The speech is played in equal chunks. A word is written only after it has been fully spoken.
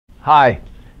Hi,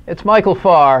 it's Michael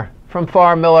Farr from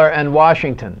Farr, Miller and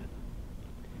Washington.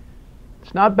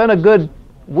 It's not been a good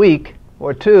week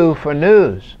or two for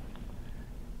news.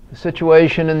 The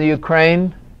situation in the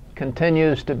Ukraine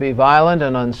continues to be violent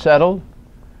and unsettled.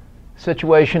 The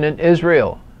situation in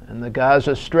Israel and the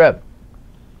Gaza Strip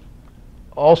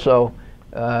also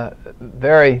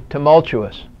very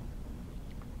tumultuous.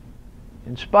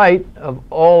 In spite of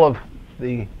all of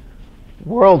the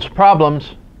world's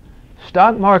problems,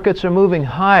 stock markets are moving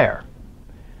higher,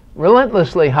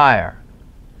 relentlessly higher.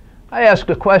 I asked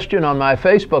a question on my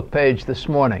Facebook page this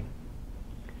morning.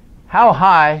 How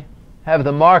high have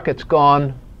the markets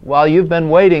gone while you've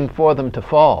been waiting for them to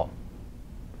fall?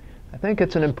 I think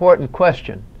it's an important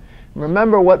question.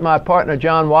 Remember what my partner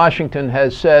John Washington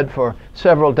has said for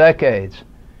several decades.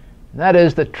 And that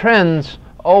is that trends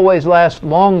always last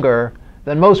longer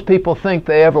than most people think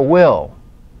they ever will.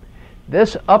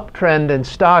 This uptrend in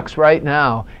stocks right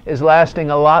now is lasting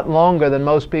a lot longer than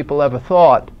most people ever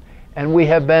thought, and we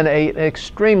have been an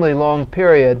extremely long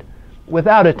period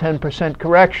without a 10%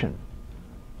 correction.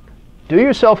 Do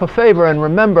yourself a favor and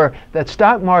remember that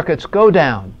stock markets go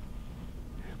down.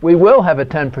 We will have a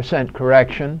 10%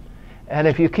 correction, and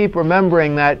if you keep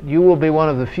remembering that, you will be one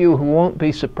of the few who won't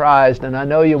be surprised, and I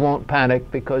know you won't panic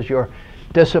because you're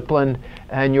disciplined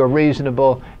and you're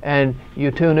reasonable and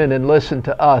you tune in and listen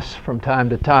to us from time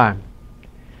to time.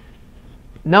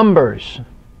 Numbers.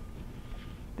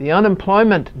 The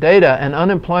unemployment data and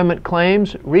unemployment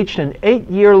claims reached an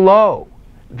 8-year low.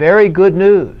 Very good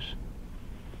news.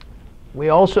 We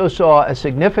also saw a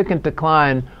significant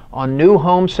decline on new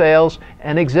home sales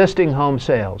and existing home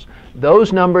sales.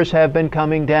 Those numbers have been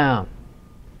coming down.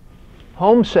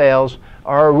 Home sales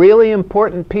are a really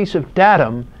important piece of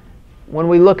datum when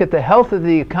we look at the health of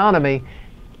the economy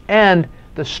and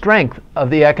the strength of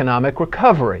the economic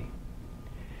recovery.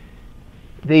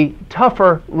 The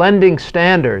tougher lending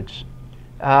standards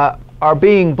are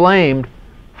being blamed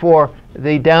for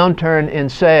the downturn in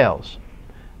sales.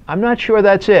 I'm not sure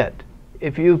that's it.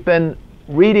 If you've been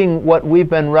reading what we've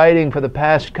been writing for the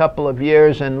past couple of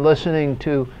years and listening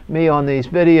to me on these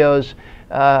videos,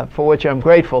 for which I'm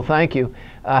grateful, thank you.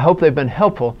 I hope they've been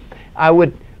helpful. I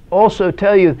would also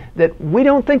tell you that we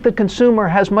don't think the consumer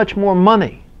has much more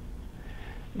money.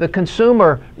 The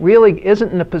consumer really isn't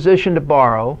in a position to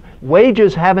borrow.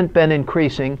 Wages haven't been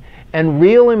increasing, and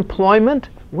real employment,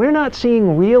 we're not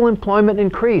seeing real employment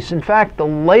increase. In fact, the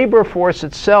labor force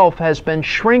itself has been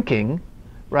shrinking,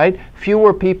 right?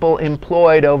 Fewer people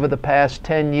employed over the past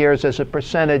 10 years as a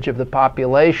percentage of the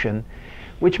population,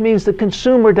 which means the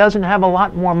consumer doesn't have a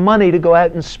lot more money to go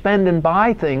out and spend and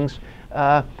buy things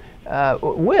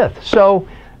with. So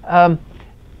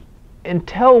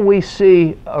until we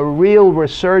see a real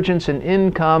resurgence in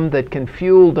income that can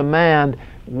fuel demand,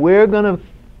 we're going to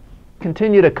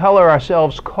continue to color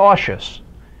ourselves cautious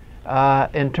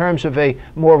in terms of a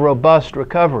more robust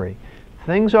recovery.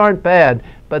 Things aren't bad,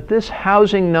 but this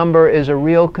housing number is a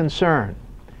real concern.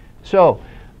 So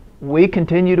we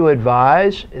continue to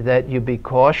advise that you be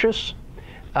cautious,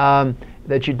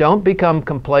 that you don't become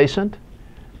complacent.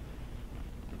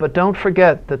 But don't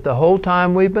forget that the whole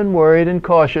time we've been worried and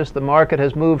cautious, the market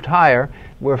has moved higher.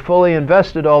 We're fully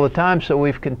invested all the time, so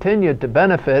we've continued to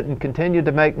benefit and continued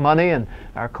to make money, and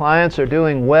our clients are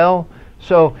doing well.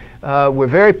 So we're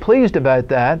very pleased about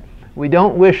that. We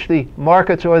don't wish the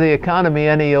markets or the economy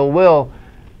any ill will,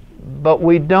 but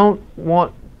we don't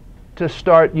want to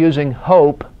start using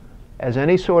hope as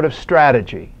any sort of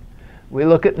strategy. We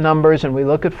look at numbers and we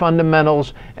look at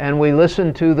fundamentals and we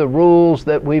listen to the rules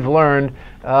that we've learned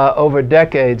over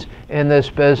decades in this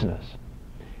business.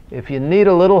 If you need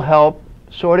a little help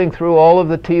sorting through all of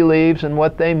the tea leaves and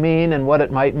what they mean and what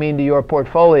it might mean to your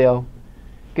portfolio,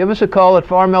 give us a call at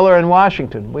Farr, Miller in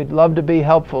Washington. We'd love to be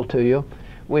helpful to you.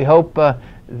 We hope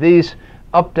these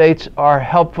updates are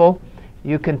helpful.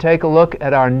 You can take a look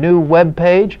at our new web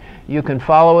page. You can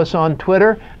follow us on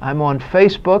Twitter. I'm on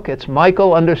Facebook. It's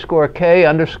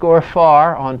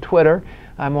Michael_K_Farr on Twitter.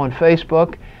 I'm on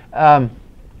Facebook,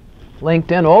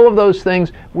 LinkedIn, all of those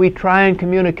things. We try and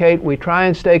communicate. We try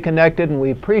and stay connected, and we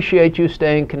appreciate you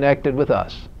staying connected with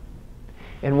us.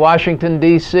 In Washington,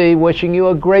 D.C., wishing you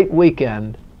a great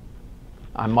weekend,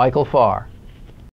 I'm Michael Farr.